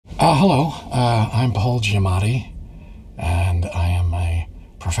Hello, I'm Paul Giamatti, and I am a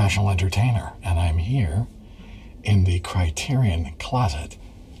professional entertainer, and I'm here in the Criterion closet,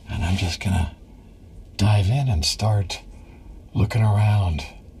 and I'm just gonna dive in and start looking around.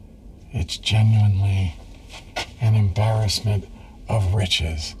 It's genuinely an embarrassment of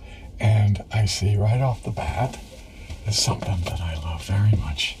riches, and I see right off the bat is something that I love very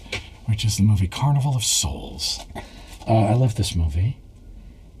much, which is the movie Carnival of Souls. I love this movie.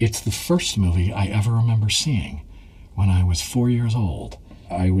 It's the first movie I ever remember seeing when I was 4 years old.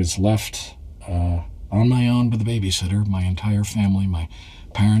 I was left on my own with a babysitter. My entire family, my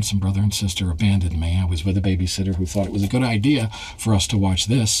parents and brother and sister abandoned me. I was with a babysitter who thought it was a good idea for us to watch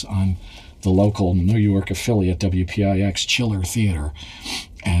this on the local New York affiliate WPIX Chiller Theater.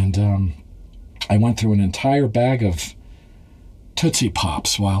 And I went through an entire bag of Tootsie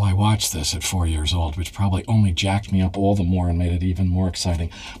Pops while I watched this at 4 years old, which probably only jacked me up all the more and made it even more exciting.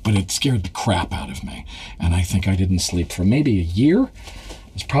 But it scared the crap out of me. And I think I didn't sleep for maybe a year.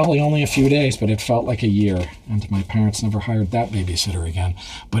 It's probably only a few days, but it felt like a year. And my parents never hired that babysitter again.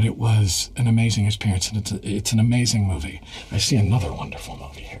 But it was an amazing experience, and it's an amazing movie. I see another wonderful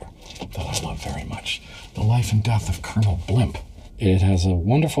movie here that I love very much. The Life and Death of Colonel Blimp. It has a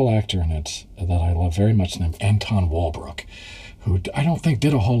wonderful actor in it that I love very much named Anton Walbrook, who I don't think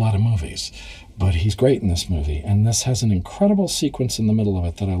did a whole lot of movies, but he's great in this movie. And this has an incredible sequence in the middle of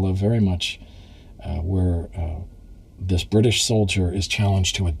it that I love very much, where this British soldier is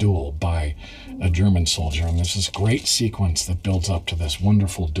challenged to a duel by a German soldier. And there's this great sequence that builds up to this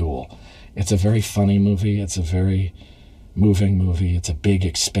wonderful duel. It's a very funny movie. It's a very moving movie. It's a big,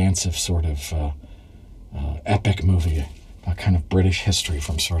 expansive sort of epic movie, a kind of British history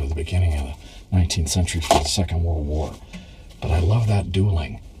from sort of the beginning of the 19th century for the Second World War. But I love that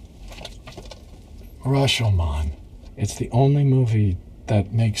dueling. RASHOMON. It's the only movie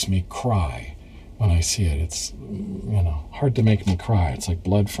that makes me cry when I see it. It's, hard to make me cry. It's like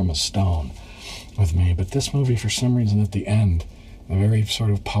blood from a stone with me. But this movie, for some reason, at the end, the very sort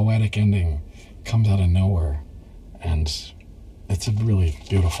of poetic ending comes out of nowhere. And it's a really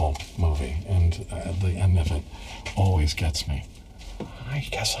beautiful movie. And the end of it always gets me. I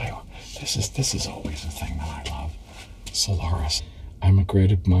guess this is always a thing that I love. Solaris. I'm a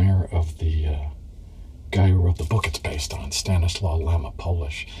great admirer of the guy who wrote the book it's based on, Stanislaw Lem, a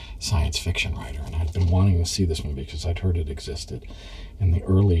Polish science fiction writer. And I'd been wanting to see this movie because I'd heard it existed. In the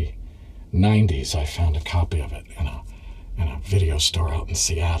early 90s, I found a copy of it in a video store out in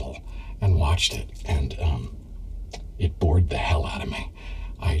Seattle and watched it. And it bored the hell out of me.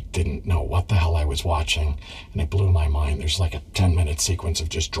 I didn't know what the hell I was watching, and it blew my mind. There's like a 10-minute sequence of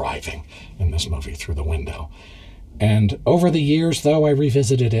just driving in this movie through the window. And over the years, though, I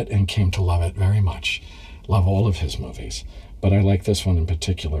revisited it and came to love it very much. Love all of his movies. But I like this one in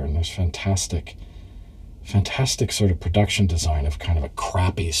particular, and there's fantastic sort of production design of kind of a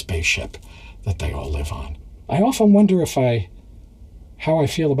crappy spaceship that they all live on. I often wonder how I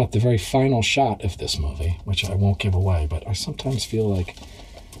feel about the very final shot of this movie, which I won't give away, but I sometimes feel like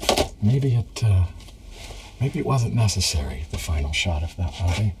maybe it wasn't necessary, the final shot of that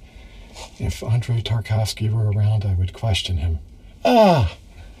movie. If Andrei Tarkovsky were around, I would question him.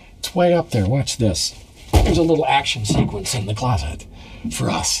 It's way up there. Watch this. There's a little action sequence in the closet for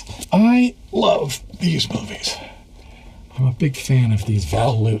us. I love these movies. I'm a big fan of these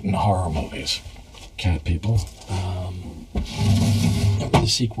Val Lewton horror movies. Cat People. The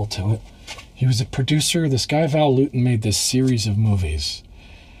sequel to it. He was a producer. This guy Val Lewton made this series of movies.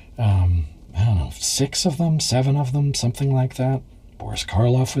 I don't know, 6 of them, 7 of them, something like that. Boris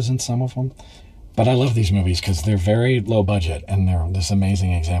Karloff was in some of them. But I love these movies because they're very low budget, and they're this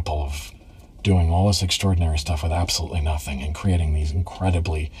amazing example of doing all this extraordinary stuff with absolutely nothing and creating these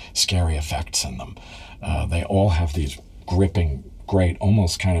incredibly scary effects in them. They all have these gripping, great,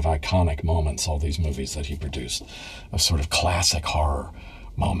 almost kind of iconic moments, all these movies that he produced, of sort of classic horror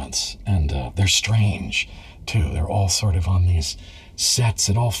moments. And they're strange, too. They're all sort of on these sets.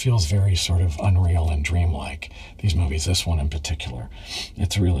 It all feels very sort of unreal and dreamlike, these movies, this one in particular.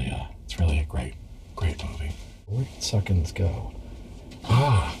 It's really a great movie. Where did seconds go?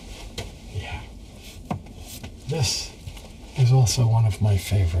 Yeah. This is also one of my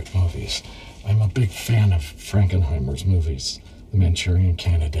favorite movies. I'm a big fan of Frankenheimer's movies, The Manchurian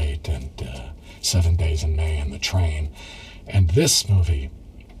Candidate and 7 Days in May and The Train. And this movie,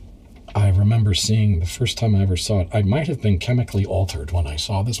 I remember seeing the first time I ever saw it. I might have been chemically altered when I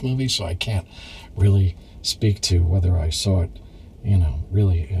saw this movie, so I can't really speak to whether I saw it,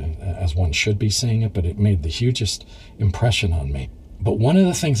 really as one should be seeing it, but it made the hugest impression on me. But one of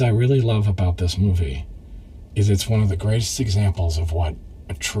the things I really love about this movie is it's one of the greatest examples of what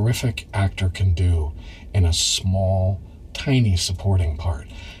a terrific actor can do in a small, tiny supporting part.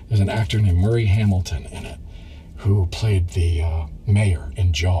 There's an actor named Murray Hamilton in it who played the mayor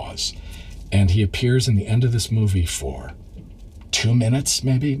in Jaws. And he appears in the end of this movie for 2 minutes,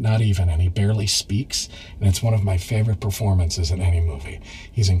 maybe, not even, and he barely speaks. And it's one of my favorite performances in any movie.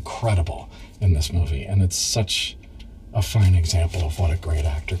 He's incredible in this movie, and it's such a fine example of what a great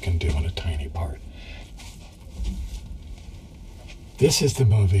actor can do in a tiny part. This is the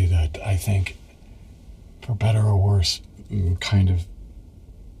movie that I think, for better or worse, kind of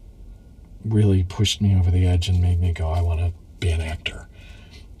really pushed me over the edge and made me go, I want to be an actor.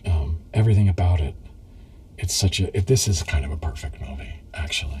 Everything about it, it's such a, this is kind of a perfect movie,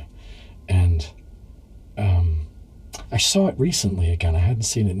 actually. And I saw it recently again. I hadn't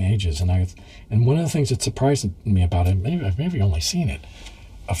seen it in ages, and one of the things that surprised me about it, I've maybe only seen it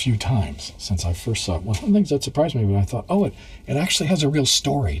a few times since I first saw it. One of the things that surprised me, but I thought, oh, it actually has a real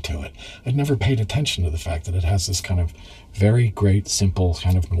story to it. I'd never paid attention to the fact that it has this kind of very great, simple,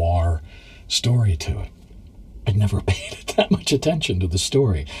 kind of noir story to it. I'd never paid that much attention to the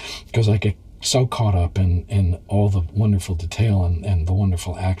story because I get so caught up in all the wonderful detail and the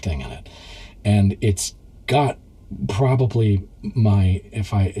wonderful acting in it. And it's got probably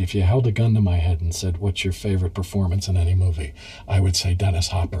if you held a gun to my head and said, what's your favorite performance in any movie? I would say Dennis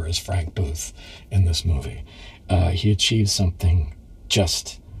Hopper as Frank Booth in this movie. He achieved something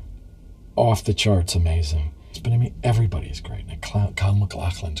just off the charts amazing. But I mean, everybody's great in it. Kyle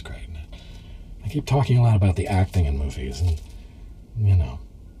MacLachlan's great in it. I keep talking a lot about the acting in movies, and, you know,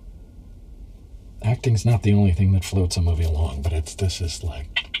 acting's not the only thing that floats a movie along, but this is like,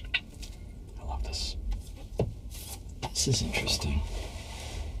 I love this. This is interesting.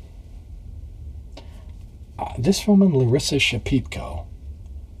 This woman, Larissa Shepitko,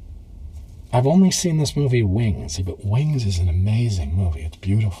 I've only seen this movie Wings, but Wings is an amazing movie. It's a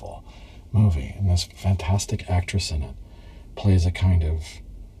beautiful movie, and this fantastic actress in it plays a kind of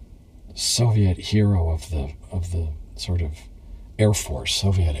Soviet hero of the sort of Air Force,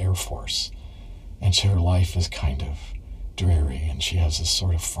 Soviet Air Force, and her life is kind of dreary, and she has this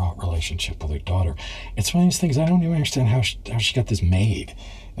sort of fraught relationship with her daughter. It's one of these things I don't even understand how she got this made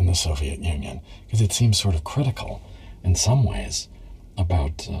in the Soviet Union, because it seems sort of critical in some ways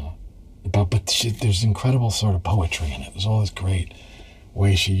but there's incredible sort of poetry in it. There's all this great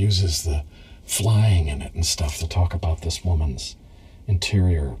way she uses the flying in it and stuff to talk about this woman's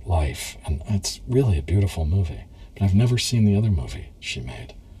interior life, and it's really a beautiful movie. But I've never seen the other movie she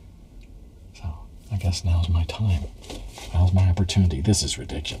made, so I guess now's my time. Now's my opportunity. This is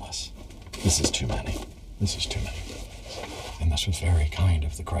ridiculous. This is too many. And this was very kind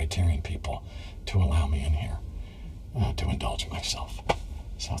of the Criterion people to allow me in here to indulge myself.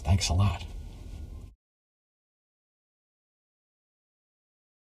 So thanks a lot.